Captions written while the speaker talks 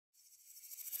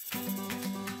Hi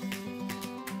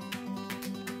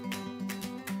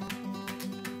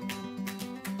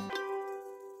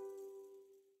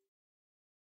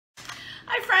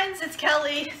friends, it's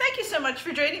Kelly. Thank you so much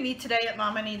for joining me today at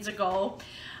Mama Needs a Goal.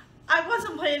 I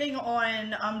wasn't planning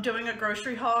on doing a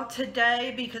grocery haul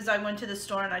today because I went to the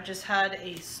store and I just had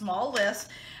a small list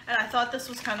and I thought this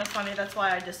was kind of funny. That's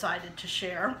why I decided to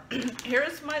share.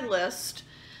 Here's my list.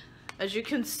 As you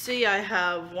can see, I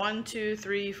have 1, 2,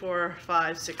 3, 4,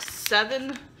 5, 6,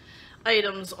 7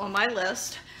 items on my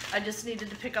list. I just needed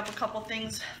to pick up a couple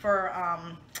things for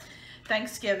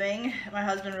Thanksgiving. My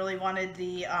husband really wanted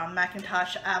the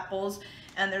Macintosh apples,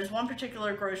 and there's one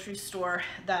particular grocery store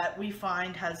that we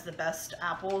find has the best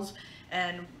apples,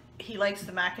 and he likes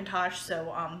the Macintosh,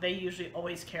 so they usually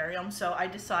always carry them. So I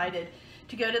decided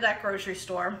to go to that grocery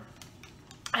store,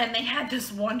 and they had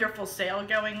this wonderful sale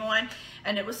going on,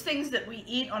 and it was things that we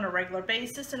eat on a regular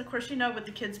basis. And of course, you know, with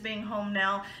the kids being home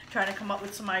now, trying to come up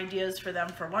with some ideas for them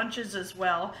for lunches as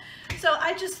well. So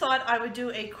I just thought I would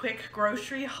do a quick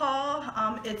grocery haul.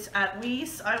 It's at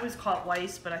Weis. I always call it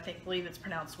Weis, but I believe it's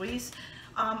pronounced Weis.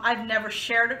 I've never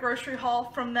shared a grocery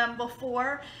haul from them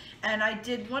before, and I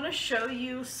did want to show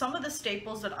you some of the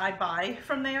staples that I buy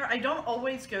from there. I don't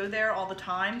always go there all the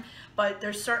time, but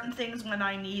there's certain things when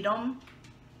I need them,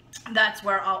 that's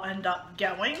where I'll end up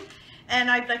going. And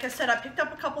like I said, I picked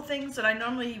up a couple things that I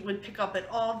normally would pick up at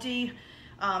Aldi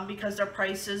because their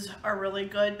prices are really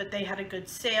good, but they had a good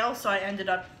sale, so I ended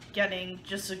up getting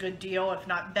just a good deal, if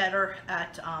not better,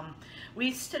 at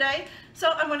Weis today. So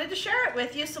I wanted to share it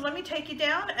with you. So let me take you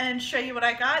down and show you what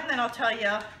I got, and then I'll tell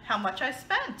you how much I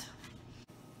spent.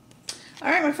 All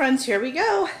right, my friends, here we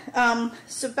go.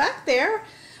 So back there,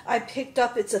 I picked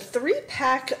up, it's a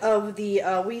 3-pack of the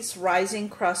Weis Rising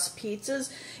Crust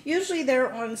pizzas. Usually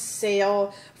they're on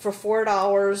sale for $4,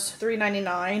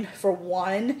 $3.99 for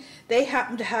one. They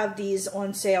happen to have these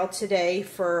on sale today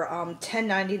for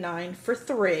 $10.99 for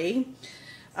 3.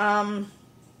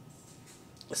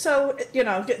 So, you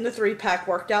know, getting the 3-pack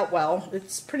worked out well.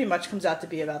 It's pretty much comes out to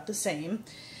be about the same.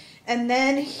 And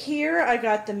then here I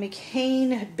got the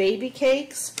McCain baby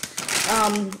cakes.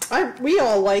 We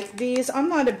all like these. I'm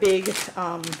not a big,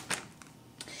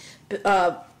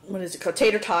 what is it called,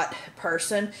 tater tot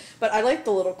person, but I like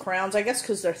the little crowns, I guess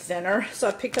because they're thinner. So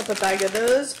I picked up a bag of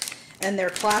those, and they're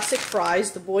classic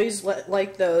fries. The boys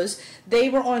like those. They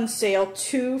were on sale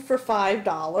 2 for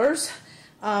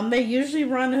 $5. They usually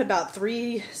run about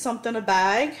 $3 something a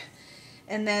bag.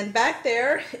 And then back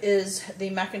there is the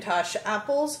Macintosh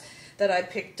apples that I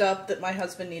picked up that my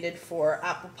husband needed for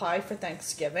apple pie for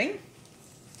Thanksgiving.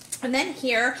 And then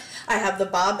here I have the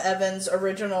Bob Evans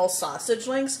original sausage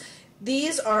links.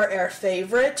 These are our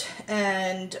favorite,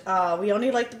 and we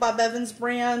only like the Bob Evans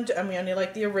brand, and we only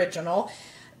like the original.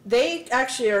 They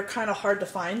actually are kind of hard to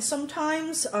find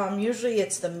sometimes. Usually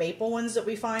it's the maple ones that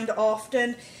we find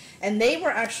often, and they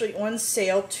were actually on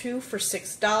sale 2 for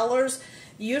 $6.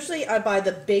 Usually I buy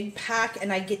the big pack,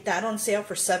 and I get that on sale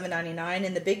for $7.99,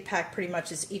 and the big pack pretty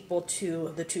much is equal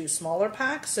to the 2 smaller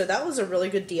packs, so that was a really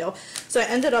good deal. So I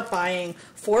ended up buying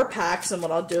 4 packs, and what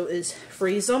I'll do is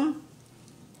freeze them,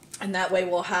 and that way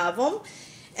we'll have them.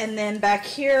 And then back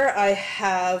here I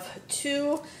have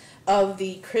 2 of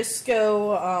the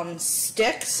Crisco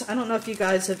sticks. I don't know if you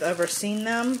guys have ever seen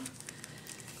them.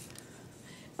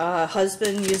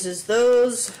 Husband uses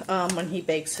those when he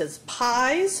bakes his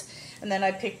pies. And then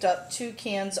I picked up 2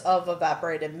 cans of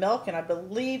evaporated milk, and I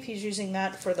believe he's using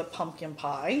that for the pumpkin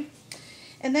pie.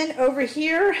 And then over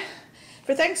here,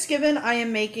 for Thanksgiving, I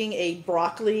am making a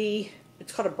broccoli,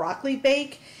 it's called a broccoli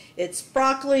bake. It's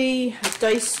broccoli,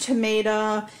 diced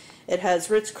tomato, it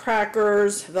has Ritz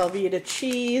crackers, Velveeta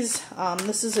cheese.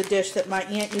 This is a dish that my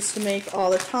aunt used to make all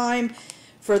the time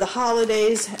for the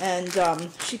holidays,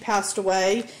 and she passed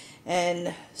away.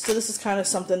 And so this is kind of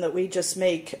something that we just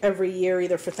make every year,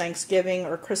 either for Thanksgiving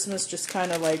or Christmas, just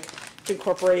kind of like to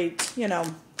incorporate, you know,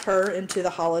 her into the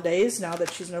holidays now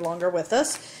that she's no longer with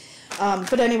us.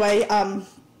 But anyway,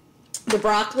 the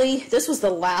broccoli, this was the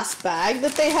last bag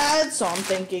that they had, so I'm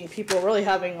thinking people are really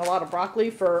having a lot of broccoli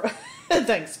for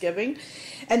Thanksgiving.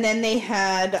 And then they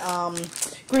had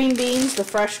green beans, the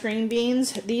fresh green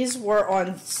beans. These were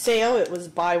on sale. It was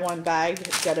buy one bag,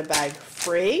 get a bag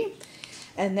free.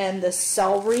 And then the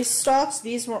celery stalks,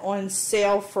 these were on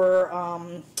sale for,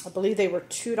 I believe they were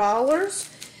 $2.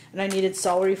 And I needed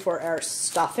celery for our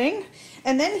stuffing.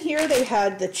 And then here they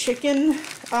had the chicken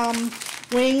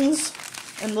wings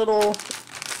and little,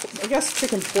 I guess,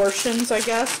 chicken portions, I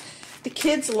guess. The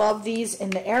kids love these in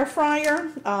the air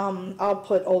fryer. I'll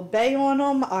put Old Bay on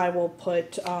them. I will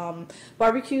put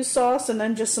barbecue sauce and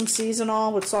then just some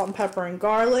seasonal with salt and pepper and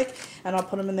garlic. And I'll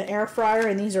put them in the air fryer.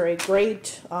 And these are a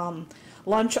great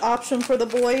lunch option for the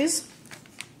boys.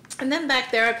 And then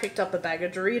back there I picked up a bag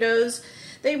of Doritos.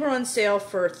 They were on sale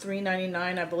for $3.99.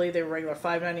 I believe they were regular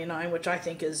 $5.99, which I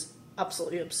think is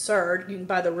absolutely absurd. You can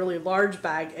buy the really large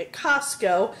bag at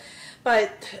Costco.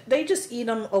 But they just eat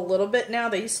them a little bit now.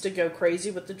 They used to go crazy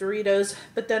with the Doritos,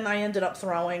 but then I ended up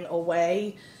throwing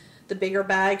away the bigger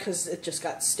bag because it just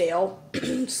got stale.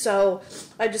 So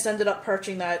I just ended up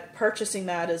purchasing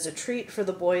that as a treat for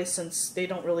the boys since they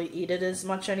don't really eat it as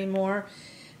much anymore.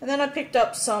 And then I picked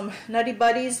up some Nutty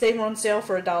Buddies. They were on sale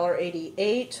for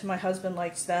 $1.88. My husband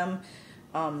likes them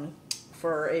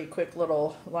for a quick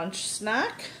little lunch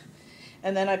snack.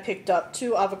 And then I picked up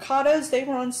 2 avocados. They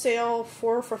were on sale,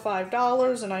 4 for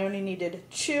 $5, and I only needed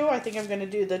 2. I think I'm going to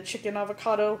do the chicken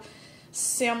avocado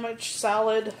sandwich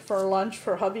salad for lunch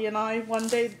for hubby and I one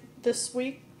day this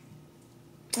week.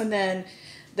 And then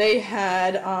they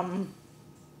had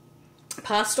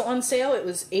pasta on sale. It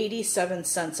was 87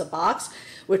 cents a box,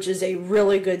 which is a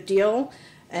really good deal.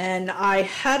 And I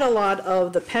had a lot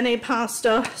of the penne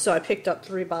pasta, so I picked up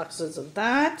 3 boxes of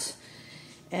that.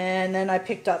 And then I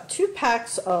picked up 2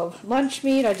 packs of lunch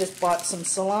meat. I just bought some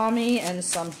salami and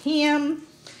some ham.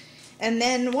 And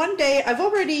then one day, I've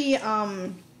already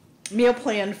meal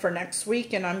planned for next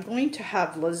week, and I'm going to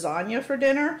have lasagna for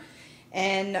dinner.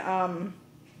 And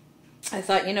I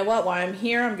thought, you know what, while I'm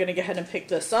here, I'm going to go ahead and pick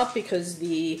this up because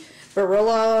the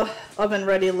Barilla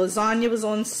oven-ready lasagna was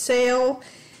on sale.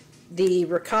 The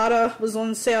ricotta was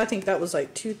on sale. I think that was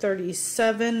like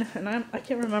 $2.37, and I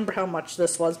can't remember how much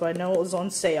this was, but I know it was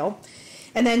on sale.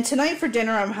 And then tonight for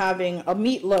dinner, I'm having a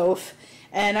meatloaf,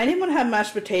 and I didn't want to have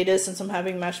mashed potatoes since I'm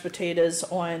having mashed potatoes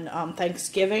on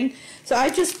Thanksgiving. So I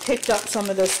just picked up some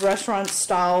of this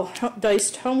restaurant-style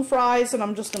diced home fries, and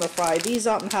I'm just going to fry these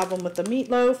up and have them with the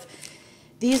meatloaf.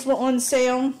 These were on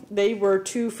sale. They were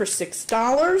 2 for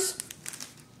 $6.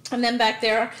 And then back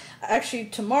there, actually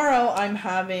tomorrow I'm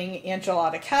having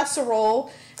enchilada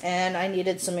casserole, and I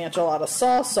needed some enchilada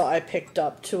sauce, so I picked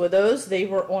up 2 of those. They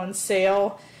were on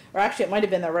sale, or actually it might have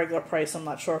been the regular price, I'm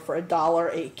not sure, for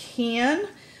 $1 a can.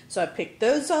 So I picked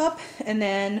those up, and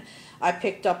then I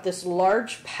picked up this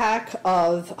large pack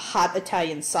of hot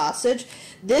Italian sausage.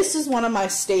 This is one of my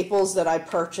staples that I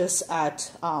purchase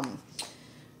at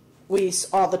Weis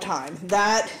all the time.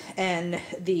 That and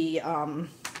the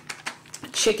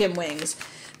chicken wings.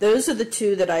 Those are the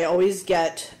 2 that I always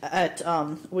get at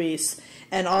Weis.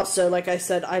 And also, like I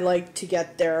said, I like to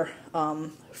get their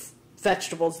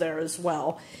vegetables there as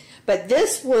well. But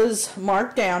this was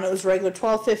marked down. It was regular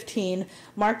 $12.15,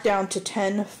 marked down to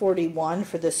 $10.41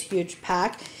 for this huge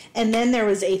pack. And then there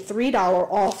was a $3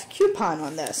 off coupon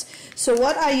on this. So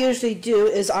what I usually do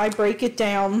is I break it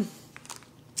down.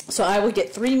 So I would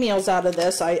get 3 meals out of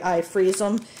this. I freeze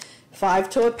them, 5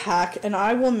 to a pack, and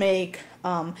I will make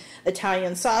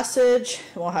Italian sausage.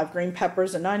 We'll have green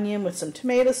peppers and onion with some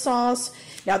tomato sauce.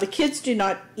 Now the kids do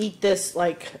not eat this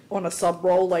like on a sub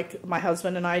roll like my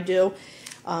husband and I do.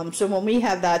 So when we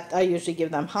have that, I usually give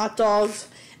them hot dogs,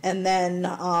 and then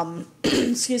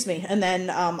excuse me, and then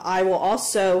I will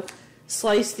also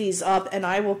slice these up and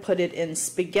I will put it in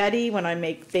spaghetti when I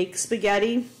make baked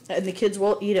spaghetti, and the kids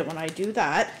will eat it when I do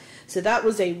that. So that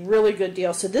was a really good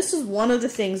deal. So this is one of the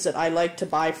things that I like to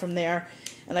buy from there.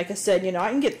 And like I said, you know, I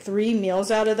can get 3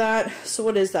 meals out of that. So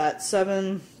what is that?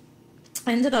 I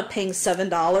ended up paying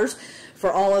 $7 for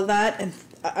all of that, and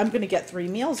I'm going to get 3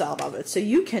 meals out of it. So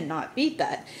you cannot beat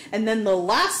that. And then the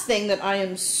last thing that I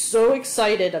am so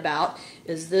excited about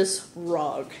is this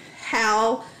rug.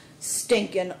 How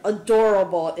stinking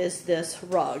adorable is this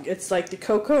rug? It's like the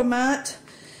cocoa mat,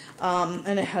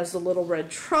 and it has the little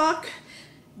red truck.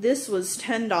 This was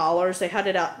 $10. They had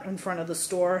it out in front of the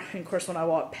store, and of course when I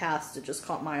walked past it just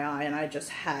caught my eye and I just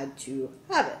had to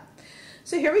have it.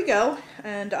 So here we go,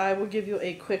 and I will give you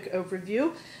a quick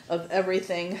overview of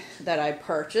everything that I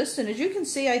purchased. And as you can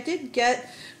see, I did get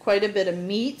quite a bit of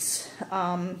meats.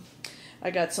 I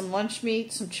got some lunch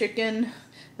meat, some chicken,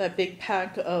 that big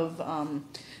pack of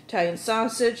Italian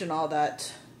sausage, and all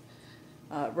that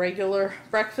regular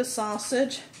breakfast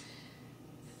sausage.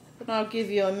 But I'll give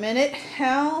you a minute.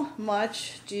 How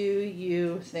much do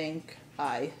you think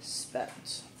I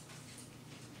spent?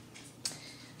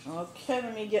 Okay,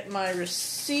 let me get my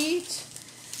receipt.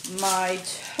 My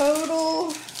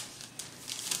total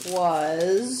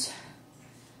was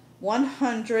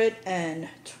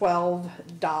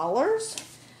 $112.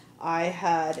 I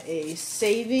had a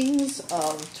savings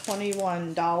of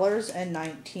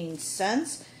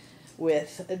 $21.19,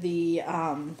 with the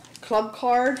club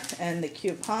card and the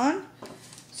coupon.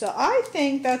 So I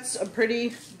think that's a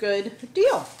pretty good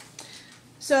deal.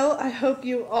 So I hope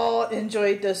you all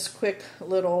enjoyed this quick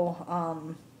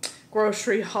little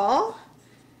grocery haul.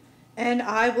 And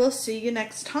I will see you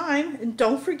next time. And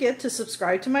don't forget to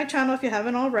subscribe to my channel if you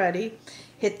haven't already.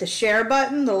 Hit the share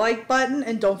button, the like button,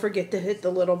 and don't forget to hit the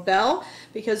little bell,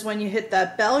 because when you hit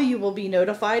that bell, you will be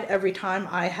notified every time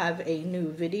I have a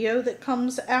new video that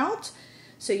comes out.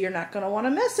 So you're not going to want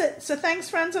to miss it. So thanks,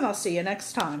 friends, and I'll see you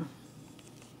next time.